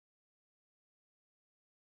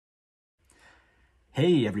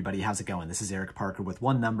Hey everybody, how's it going? This is Eric Parker with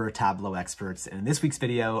One Number Tableau Experts, and in this week's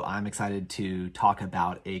video, I'm excited to talk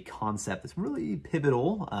about a concept that's really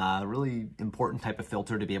pivotal, really important type of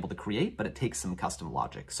filter to be able to create, but it takes some custom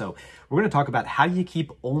logic. So we're going to talk about how you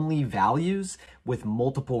keep only values with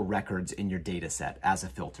multiple records in your data set as a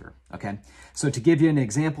filter, okay? So to give you an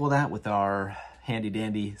example of that with our handy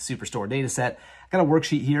dandy Superstore data set, I got a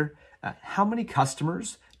worksheet here. How many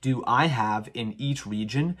customers do I have in each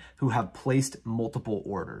region who have placed multiple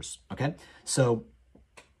orders, okay? So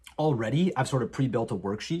already I've sort of pre-built a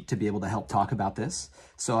worksheet to be able to help talk about this.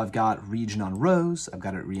 So I've got region on rows, I've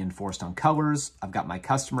got it reinforced on colors, I've got my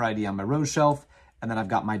customer ID on my row shelf, and then I've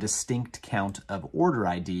got my distinct count of order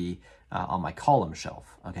ID on my column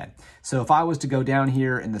shelf, okay? So if I was to go down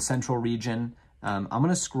here in the central region, I'm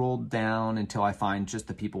gonna scroll down until I find just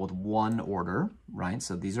the people with one order, right?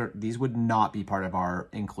 So these would not be part of our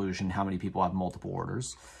inclusion, how many people have multiple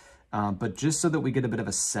orders. But just so that we get a bit of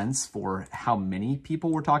a sense for how many people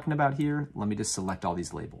we're talking about here, let me just select all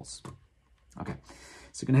these labels. Okay,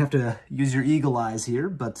 so you're gonna have to use your eagle eyes here,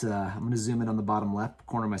 but I'm gonna zoom in on the bottom left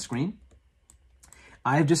corner of my screen.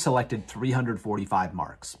 I've just selected 345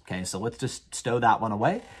 marks, okay? So let's just stow that one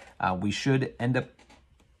away. We should end up,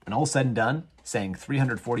 when all said and done, saying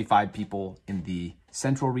 345 people in the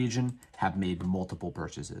central region have made multiple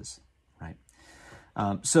purchases, right?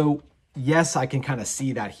 So yes, I can kind of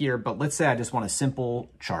see that here, but let's say I just want a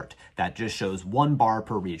simple chart that just shows one bar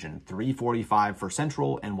per region, 345 for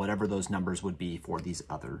central and whatever those numbers would be for these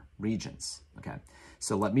other regions, okay?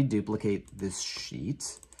 So let me duplicate this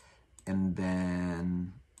sheet and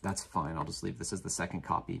then that's fine. I'll just leave this as the second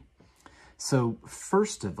copy. So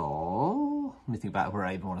first of all, let me think about where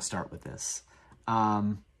I even want to start with this.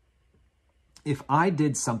 If I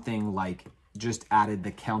did something like just added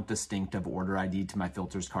the count distinct of order ID to my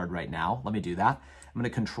filters card right now, let me do that. I'm going to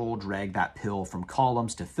control drag that pill from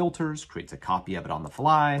columns to filters, creates a copy of it on the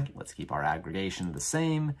fly. Let's keep our aggregation the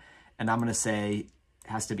same. And I'm going to say it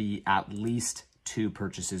has to be at least 2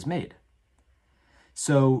 purchases made.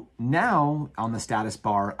 So now on the status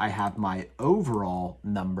bar, I have my overall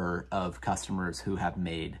number of customers who have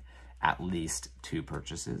made at least 2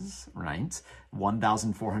 purchases, right?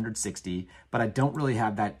 1,460, but I don't really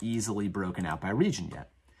have that easily broken out by region yet.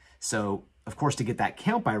 So of course, to get that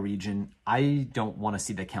count by region, I don't want to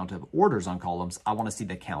see the count of orders on columns. I want to see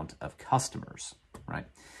the count of customers, right?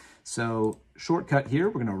 So shortcut here,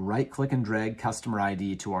 we're going to right click and drag customer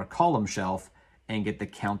ID to our column shelf and get the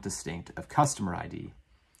count distinct of customer ID.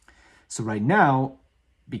 So right now,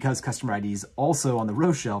 because customer ID is also on the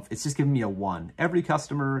row shelf, it's just giving me a 1. Every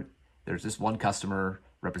customer, there's just one customer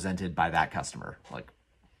represented by that customer. Like,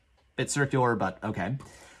 bit circular, but okay.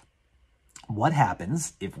 What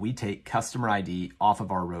happens if we take customer ID off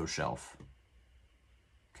of our row shelf?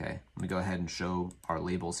 Okay, let me go ahead and show our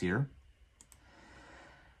labels here.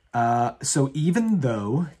 So even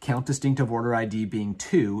though count distinct of order ID being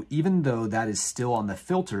 2, even though that is still on the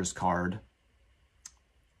filters card,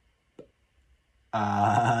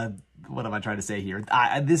 what am I trying to say here?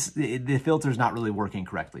 The filter is not really working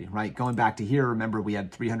correctly, right? Going back to here, remember we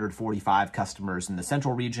had 345 customers in the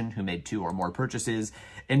central region who made 2 or more purchases,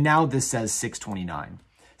 and now this says 629.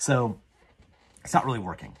 So it's not really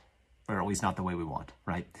working, or at least not the way we want,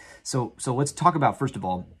 right? So let's talk about, first of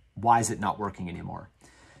all, why is it not working anymore?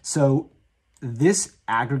 So this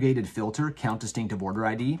aggregated filter, count distinct of order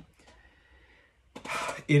ID,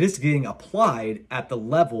 it is getting applied at the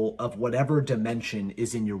level of whatever dimension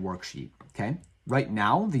is in your worksheet, okay? Right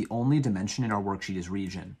now, the only dimension in our worksheet is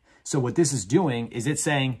region. So what this is doing is it's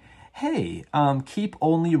saying, hey, keep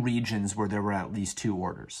only regions where there were at least 2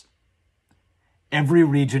 orders. Every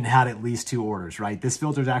region had at least 2 orders, right? This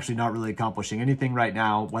filter is actually not really accomplishing anything right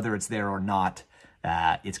now, whether it's there or not,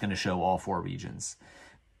 it's gonna show all 4 regions.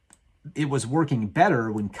 It was working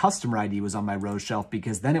better when customer ID was on my row shelf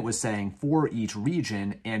because then it was saying for each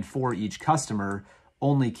region and for each customer,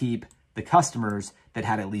 only keep the customers that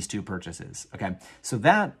had at least 2 purchases, okay? So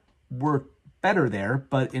that worked better there,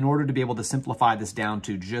 but in order to be able to simplify this down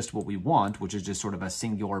to just what we want, which is just sort of a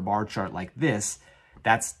singular bar chart like this,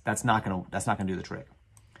 that's not gonna do the trick.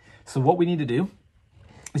 So what we need to do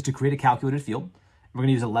is to create a calculated field. We're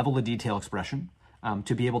gonna use a level of detail expression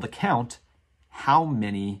to be able to count how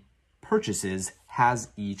many purchases has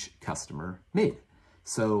each customer made.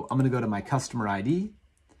 So I'm going to go to my customer ID.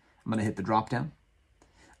 I'm going to hit the drop down.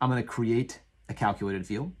 I'm going to create a calculated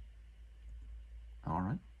field. All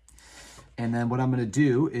right. And then what I'm going to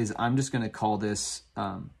do is I'm just going to call this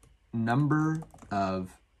number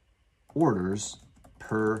of orders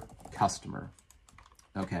per customer.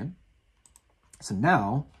 Okay. So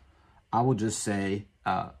now I will just say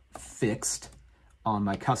fixed on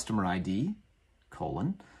my customer ID,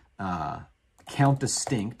 colon, count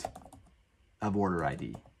distinct of order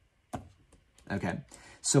ID. Okay,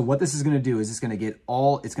 so what this is going to do is it's going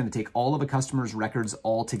to take all of a customer's records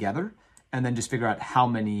all together and then just figure out how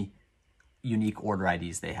many unique order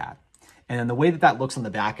IDs they had. And then the way that looks on the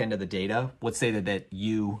back end of the data, let's say that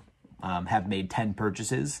you have made 10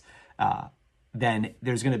 purchases, then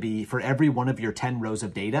there's going to be, for every one of your 10 rows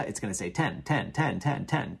of data, it's going to say 10, 10, 10, 10,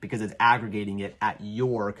 10, because it's aggregating it at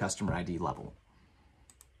your customer ID level.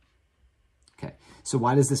 Okay, so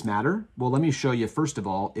why does this matter? Well, let me show you, first of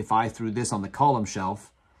all, if I threw this on the column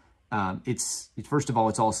shelf, first of all,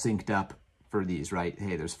 it's all synced up for these, right?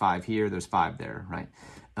 Hey, there's 5 here, there's 5 there, right?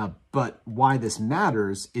 But why this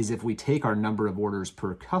matters is if we take our number of orders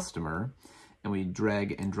per customer and we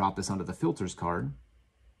drag and drop this onto the filters card,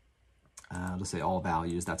 let's say all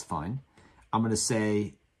values, that's fine. I'm going to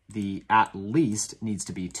say the at least needs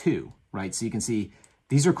to be 2, right? So you can see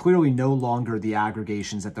these are clearly no longer the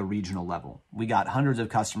aggregations at the regional level. We got hundreds of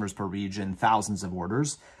customers per region, thousands of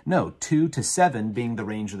orders. No, 2 to 7 being the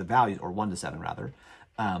range of the values, or 1 to 7 rather.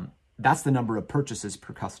 That's the number of purchases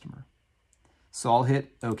per customer. So I'll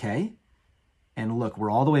hit OK. And look, we're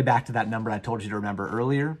all the way back to that number I told you to remember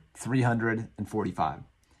earlier, 345.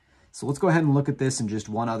 So let's go ahead and look at this in just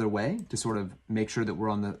one other way to sort of make sure that we're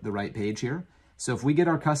on the right page here. So if we get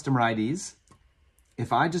our customer IDs,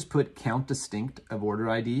 if I just put count distinct of order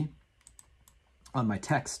ID on my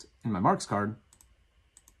text in my marks card,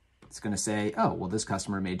 it's going to say, oh, well, this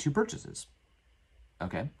customer made 2 purchases.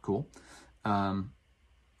 Okay, cool.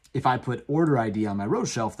 If I put order ID on my row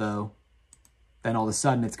shelf, though, then all of a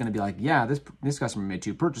sudden it's going to be like, yeah, this customer made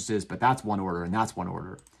 2 purchases, but that's 1 order and that's 1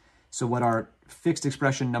 order. So what our fixed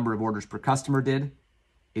expression number of orders per customer did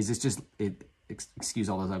is excuse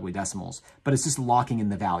all those ugly decimals, but it's just locking in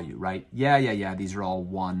the value, right? Yeah, these are all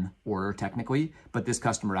 1 order technically, but this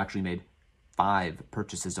customer actually made 5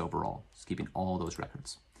 purchases overall. It's keeping all those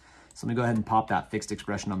records. So let me go ahead and pop that fixed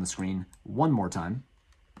expression on the screen one more time,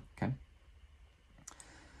 okay?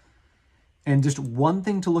 And just one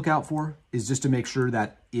thing to look out for is just to make sure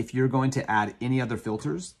that if you're going to add any other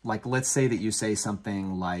filters, like let's say that you say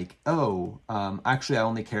something like, oh, actually I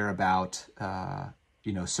only care about,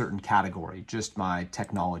 certain category, just my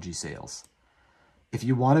technology sales. If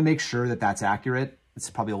you want to make sure that that's accurate, it's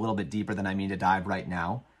probably a little bit deeper than I mean to dive right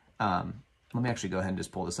now. Let me actually go ahead and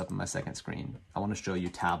just pull this up on my second screen. I want to show you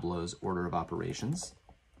Tableau's order of operations.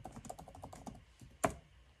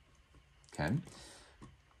 Okay.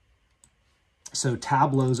 So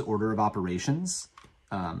Tableau's order of operations,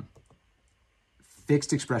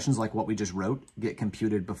 fixed expressions like what we just wrote get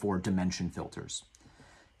computed before dimension filters.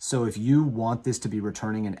 So if you want this to be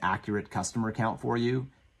returning an accurate customer count for you,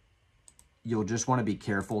 you'll just want to be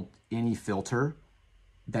careful. Any filter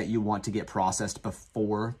that you want to get processed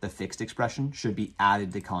before the fixed expression should be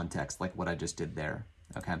added to context, like what I just did there,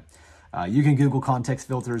 okay? You can Google context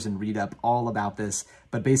filters and read up all about this,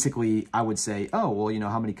 but basically I would say, oh, well,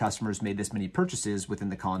 how many customers made this many purchases within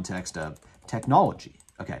the context of technology?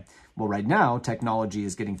 Okay, well, right now, technology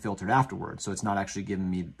is getting filtered afterwards, so it's not actually giving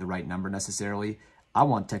me the right number necessarily. I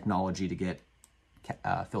want technology to get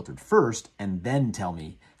filtered first and then tell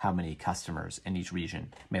me how many customers in each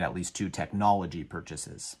region made at least 2 technology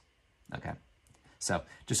purchases. Okay, so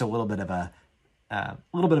just a little bit of a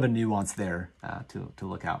nuance there to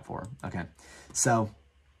look out for. Okay, so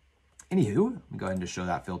anywho, let me go ahead and just show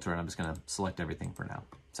that filter, and I'm just going to select everything for now.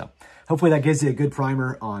 So hopefully that gives you a good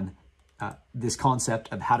primer on this concept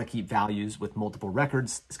of how to keep values with multiple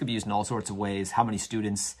records. This could be used in all sorts of ways. How many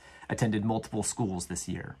students attended multiple schools this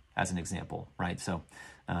year, as an example, right? So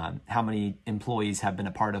how many employees have been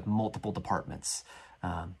a part of multiple departments?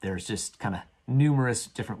 There's just kind of numerous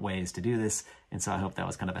different ways to do this. And so I hope that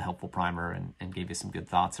was kind of a helpful primer and gave you some good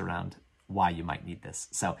thoughts around why you might need this.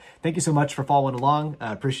 So thank you so much for following along.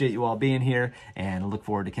 I appreciate you all being here, and look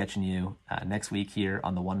forward to catching you next week here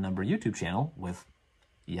on the One Number YouTube channel with,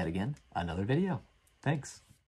 yet again, another video. Thanks.